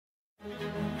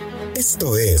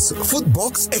Esto es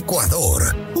Footbox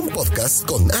Ecuador, un podcast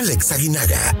con Alex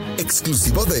Aguinaga,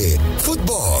 exclusivo de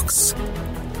Footbox.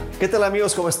 ¿Qué tal,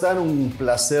 amigos? ¿Cómo están? Un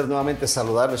placer nuevamente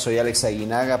saludarles. Soy Alex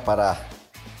Aguinaga para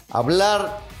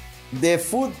hablar de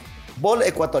fútbol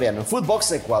ecuatoriano.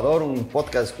 Footbox Ecuador, un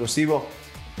podcast exclusivo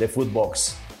de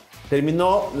Footbox.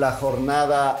 Terminó la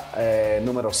jornada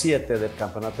número 7 del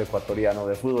Campeonato Ecuatoriano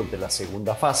de Fútbol de la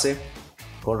segunda fase,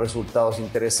 con resultados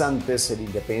interesantes. El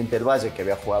Independiente del Valle, que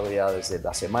había jugado ya desde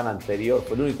la semana anterior,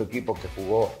 fue el único equipo que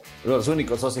jugó, los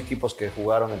únicos dos equipos que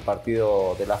jugaron el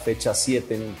partido de la fecha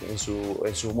 7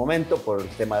 en su momento por el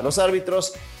tema de los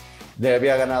árbitros. Le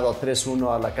había ganado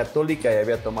 3-1 a la Católica y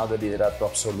había tomado el liderato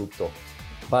absoluto.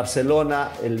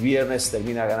 Barcelona el viernes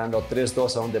termina ganando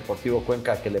 3-2 a un Deportivo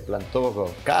Cuenca que le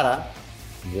plantó cara,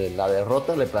 de la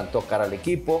derrota le plantó cara al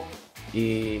equipo.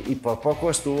 Y por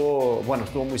poco estuvo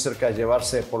muy cerca de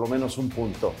llevarse por lo menos un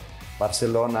punto.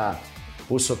 Barcelona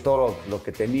puso todo lo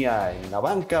que tenía en la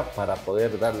banca para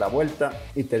poder dar la vuelta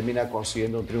y termina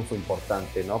consiguiendo un triunfo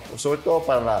importante, ¿no? Sobre todo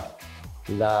para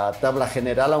la tabla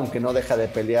general, aunque no deja de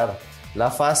pelear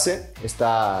la fase.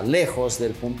 Está lejos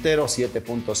del puntero, 7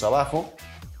 puntos abajo,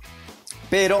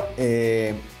 pero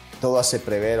todo hace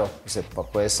prever,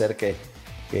 puede ser que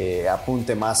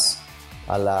apunte más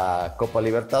a la Copa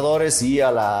Libertadores y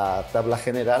a la tabla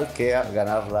general que a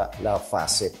ganar la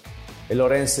fase. El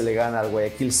Orense le gana al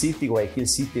Guayaquil City. Guayaquil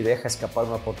City deja escapar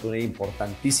una oportunidad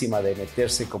importantísima de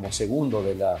meterse como segundo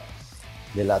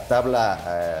de la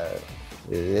tabla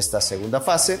de esta segunda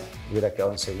fase. Hubiera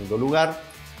quedado en segundo lugar.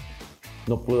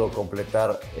 No pudo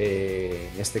completar,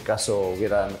 en este caso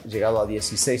hubiera llegado a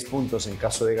 16 puntos en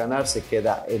caso de ganar. Se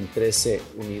queda en 13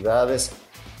 unidades.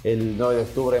 El 9 de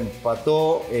octubre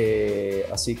empató,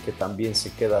 así que también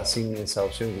se queda sin esa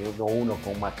opción 1-1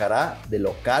 con Macará de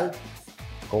local,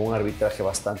 con un arbitraje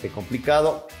bastante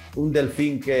complicado. Un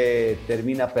Delfín que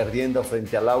termina perdiendo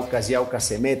frente al Aucas, y Aucas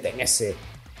se mete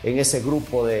en ese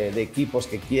grupo de equipos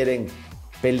que quieren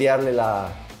pelearle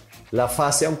la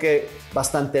fase, aunque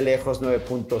bastante lejos. 9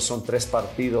 puntos, son 3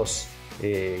 partidos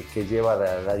que lleva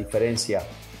la diferencia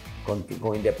con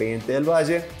Independiente del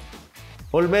Valle.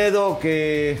 Olmedo,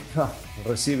 que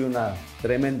recibe una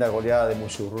tremenda goleada de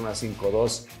Musurruna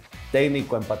 5-2,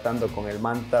 técnico empatando con el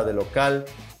Manta de local,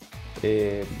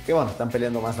 que están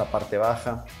peleando más la parte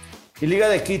baja. Y Liga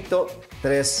de Quito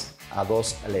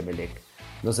 3-2 al Emelec.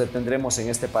 Nos detendremos en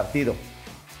este partido.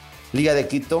 Liga de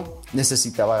Quito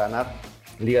necesitaba ganar.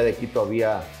 Liga de Quito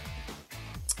había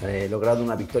logrado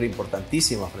una victoria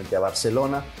importantísima frente a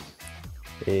Barcelona,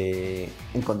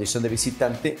 en condición de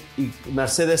visitante, y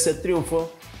Mercedes el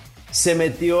triunfo se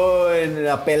metió en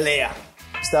la pelea.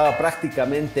 Estaba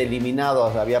prácticamente eliminado,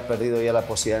 había perdido ya la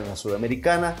posibilidad en la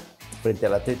Sudamericana frente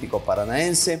al Atlético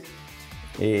Paranaense.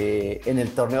 En el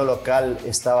torneo local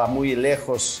estaba muy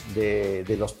lejos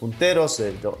de los punteros,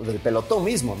 del pelotón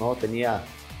mismo, ¿no? Tenía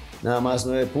nada más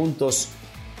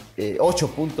 8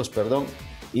 puntos, perdón.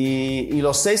 Y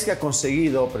los 6 que ha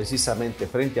conseguido precisamente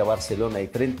frente a Barcelona y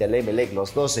frente al Emelec,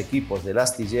 los dos equipos del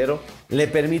astillero, le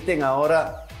permiten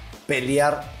ahora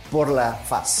pelear por la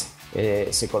fase.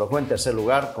 Se colocó en tercer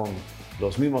lugar con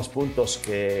los mismos puntos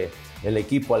que el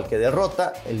equipo al que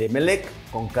derrota, el Emelec,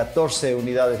 con 14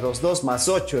 unidades los dos, más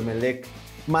 8 Emelec,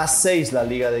 más 6 la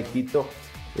Liga de Quito,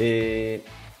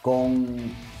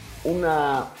 con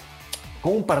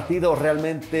un partido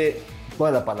realmente,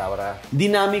 ¿cuál es la palabra?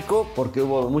 Dinámico, porque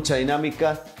hubo mucha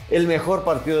dinámica. El mejor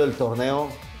partido del torneo,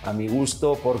 a mi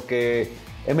gusto, porque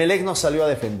Emelec no salió a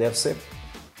defenderse.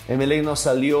 Emelec no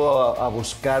salió a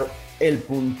buscar el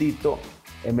puntito.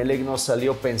 Emelec no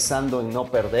salió pensando en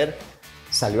no perder.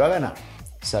 Salió a ganar.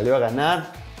 Salió a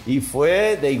ganar y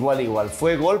fue de igual a igual.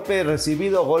 Fue golpe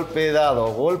recibido, golpe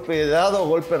dado, golpe dado,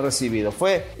 golpe recibido.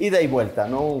 Fue ida y vuelta,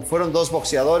 ¿no? Fueron dos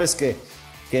boxeadores que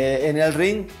en el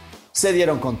ring se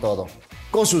dieron con todo,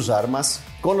 con sus armas,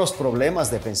 con los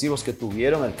problemas defensivos que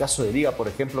tuvieron. El caso de Liga, por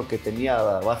ejemplo, que tenía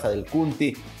la baja del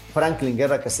Cunti, Franklin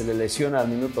Guerra, que se le lesiona al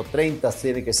minuto 30,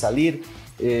 tiene que salir,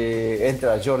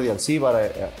 entra Jordi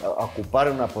Alcíbar a ocupar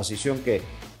una posición que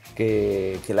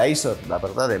la hizo, la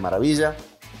verdad, de maravilla.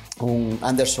 Un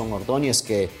Anderson Ordóñez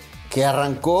que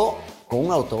arrancó con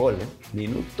un autogol,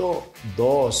 minuto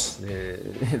 2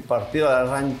 el partido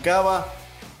arrancaba.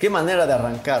 Qué manera de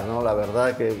arrancar, ¿no? La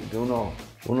verdad que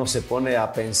uno se pone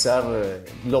a pensar,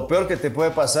 lo peor que te puede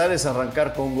pasar es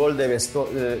arrancar con un gol de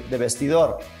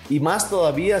vestidor, y más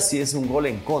todavía si es un gol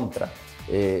en contra.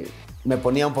 Me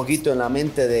ponía un poquito en la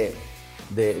mente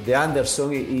de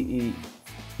Anderson y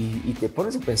te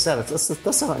pones a pensar,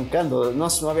 estás arrancando, no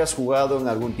habías jugado en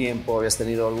algún tiempo, habías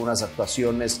tenido algunas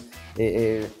actuaciones,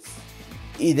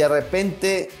 y de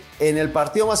repente en el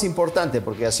partido más importante,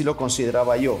 porque así lo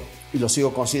consideraba yo y lo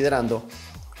sigo considerando,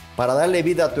 para darle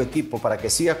vida a tu equipo, para que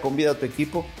siga con vida a tu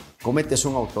equipo, cometes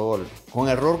un autogol. Con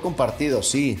error compartido,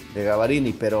 sí, de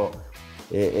Gavarini, pero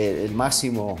el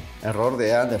máximo error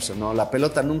de Anderson, ¿no? La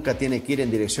pelota nunca tiene que ir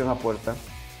en dirección a puerta,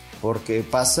 porque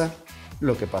pasa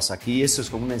lo que pasa aquí. Eso es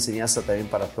como una enseñanza también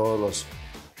para todos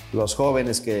los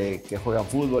jóvenes que juegan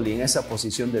fútbol, y en esa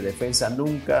posición de defensa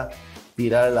nunca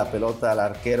tirar la pelota al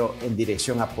arquero en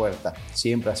dirección a puerta,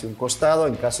 siempre hacia un costado.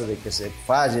 En caso de que se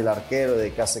falle el arquero,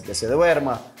 de caso de que se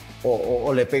duerma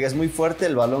o le pegues muy fuerte,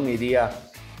 el balón iría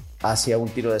hacia un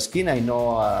tiro de esquina y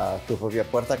no a tu propia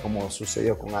puerta, como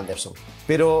sucedió con Anderson.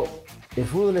 Pero el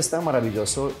fútbol es tan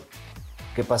maravilloso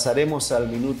que pasaremos al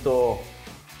minuto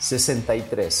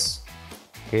 63,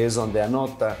 que es donde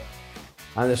anota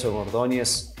Anderson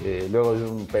Ordóñez, luego de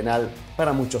un penal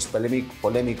para muchos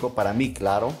polémico, para mí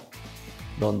claro,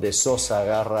 donde Sosa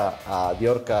agarra a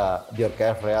Diorca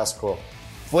Reasco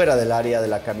fuera del área de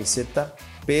la camiseta,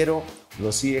 pero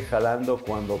lo sigue jalando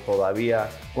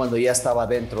cuando ya estaba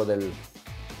dentro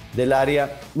del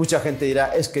área. Mucha gente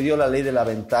dirá, es que dio la ley de la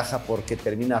ventaja porque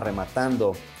termina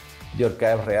rematando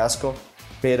Diorca Reasco,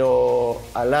 pero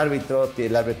el árbitro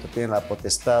tiene la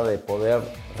potestad de poder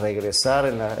regresar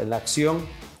en la acción,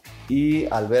 y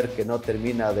al ver que no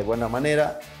termina de buena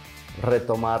manera,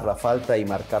 retomar la falta y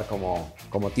marcar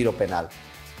como tiro penal.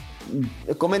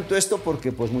 Comento esto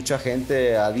porque pues mucha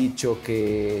gente ha dicho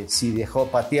que si dejó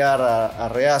patear a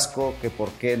Reasco, que por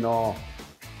qué no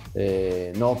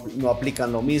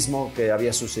aplican lo mismo que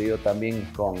había sucedido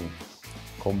también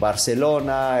con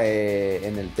Barcelona,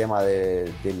 en el tema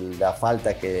de la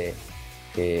falta que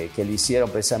le hicieron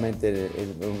precisamente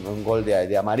un gol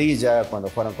de amarilla cuando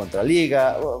fueron contra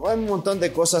Liga. Hay un montón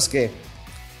de cosas que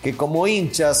como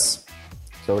hinchas,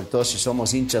 sobre todo si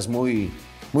somos hinchas muy,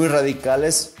 muy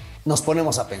radicales, nos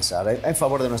ponemos a pensar en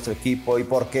favor de nuestro equipo, y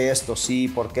por qué esto sí,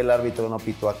 por qué el árbitro no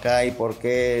pitó acá, y por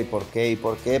qué,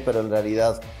 pero en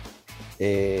realidad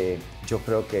yo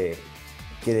creo que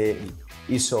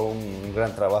hizo un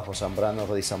gran trabajo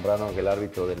Rodi Zambrano, el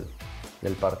árbitro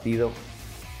del partido.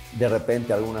 De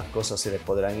repente algunas cosas se le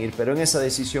podrán ir, pero en esa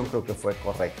decisión creo que fue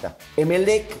correcta.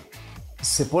 Emelec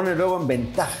se pone luego en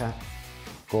ventaja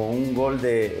con un gol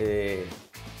de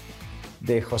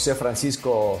José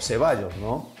Francisco Ceballos,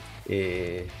 ¿no?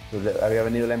 Había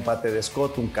venido el empate de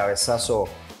Scott, un cabezazo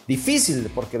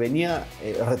difícil porque venía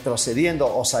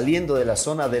retrocediendo o saliendo de la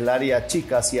zona del área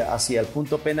chica hacia el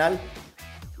punto penal,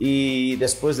 y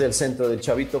después del centro del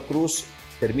Chavito Cruz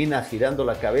termina girando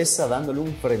la cabeza, dándole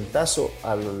un frentazo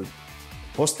al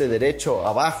poste derecho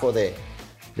abajo de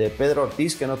Pedro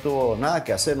Ortiz, que no tuvo nada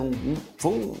que hacer.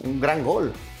 Fue un gran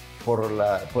gol por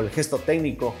el gesto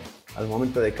técnico al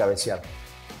momento de cabecear.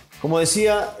 Como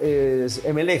decía,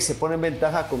 Emelec se pone en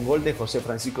ventaja con gol de José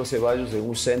Francisco Ceballos de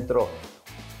un centro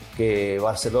que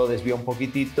Barceló desvió un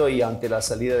poquitito, y ante la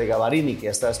salida de Gavarini, que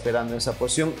ya estaba esperando en esa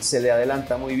posición, se le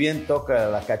adelanta muy bien, toca,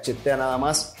 la cachetea nada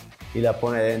más y la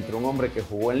pone dentro. Un hombre que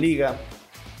jugó en Liga,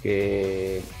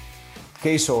 que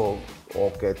hizo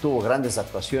o que tuvo grandes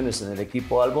actuaciones en el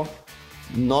equipo albo,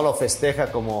 no lo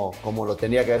festeja como lo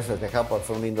tenía que haber festejado, porque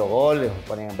fue un lindo gol, le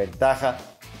ponen en ventaja,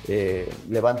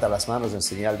 levanta las manos en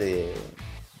señal de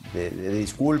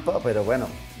disculpa, pero bueno,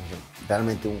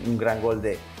 realmente un gran gol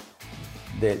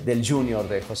del Junior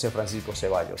de José Francisco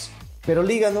Ceballos. Pero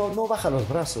Liga no baja los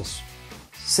brazos.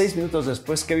 6 minutos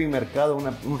después, Kevin Mercado,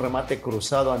 un remate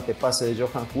cruzado ante pase de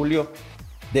Johan Julio,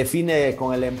 define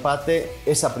con el empate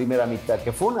esa primera mitad,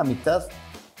 que fue una mitad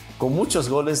con muchos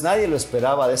goles. Nadie lo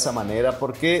esperaba de esa manera,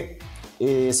 porque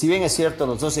si bien es cierto,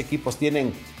 los dos equipos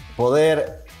tienen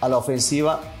poder a la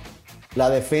ofensiva, la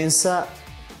defensa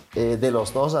de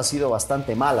los dos ha sido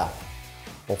bastante mala,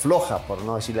 o floja, por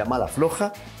no decirle mala,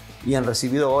 floja, y han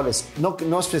recibido goles.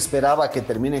 No se esperaba que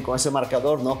terminen con ese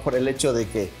marcador, no por el hecho de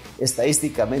que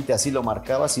estadísticamente así lo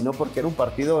marcaba, sino porque era un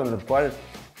partido en el cual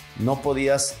no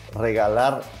podías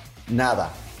regalar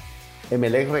nada.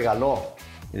 Emelec regaló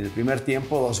en el primer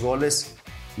tiempo 2 goles.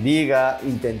 Liga,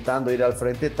 intentando ir al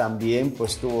frente, también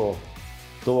pues tuvo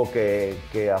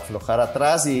que aflojar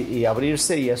atrás y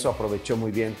abrirse, y eso aprovechó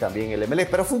muy bien también el Emelec.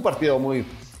 Pero fue un partido muy,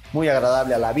 muy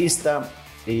agradable a la vista,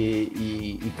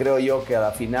 y creo yo que a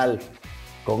la final,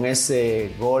 con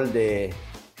ese gol de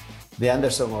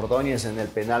Anderson Ordóñez en el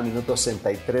penal, minuto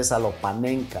 63, a lo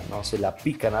Panenka, ¿no? Se la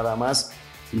pica nada más,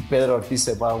 y Pedro Ortiz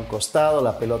se va a un costado,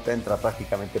 la pelota entra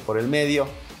prácticamente por el medio.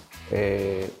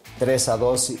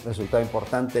 3-2, resultado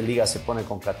importante. Liga se pone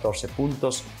con 14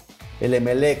 puntos. El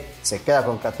Emelec se queda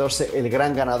con 14, el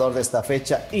gran ganador de esta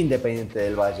fecha, Independiente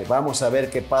del Valle. Vamos a ver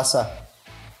qué pasa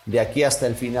de aquí hasta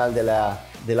el final de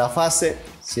de la fase.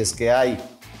 Si es que hay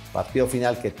partido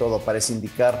final, que todo parece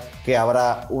indicar que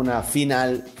habrá una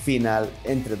final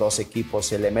entre dos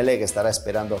equipos. El Emelec estará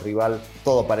esperando rival.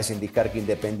 Todo parece indicar que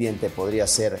Independiente podría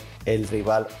ser el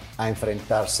rival a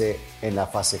enfrentarse en la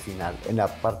fase final, en la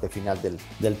parte final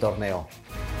del torneo.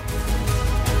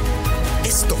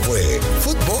 Esto fue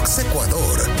Footbox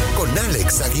Ecuador con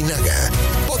Alex Aguinaga,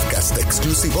 podcast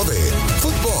exclusivo de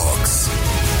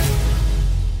Footbox.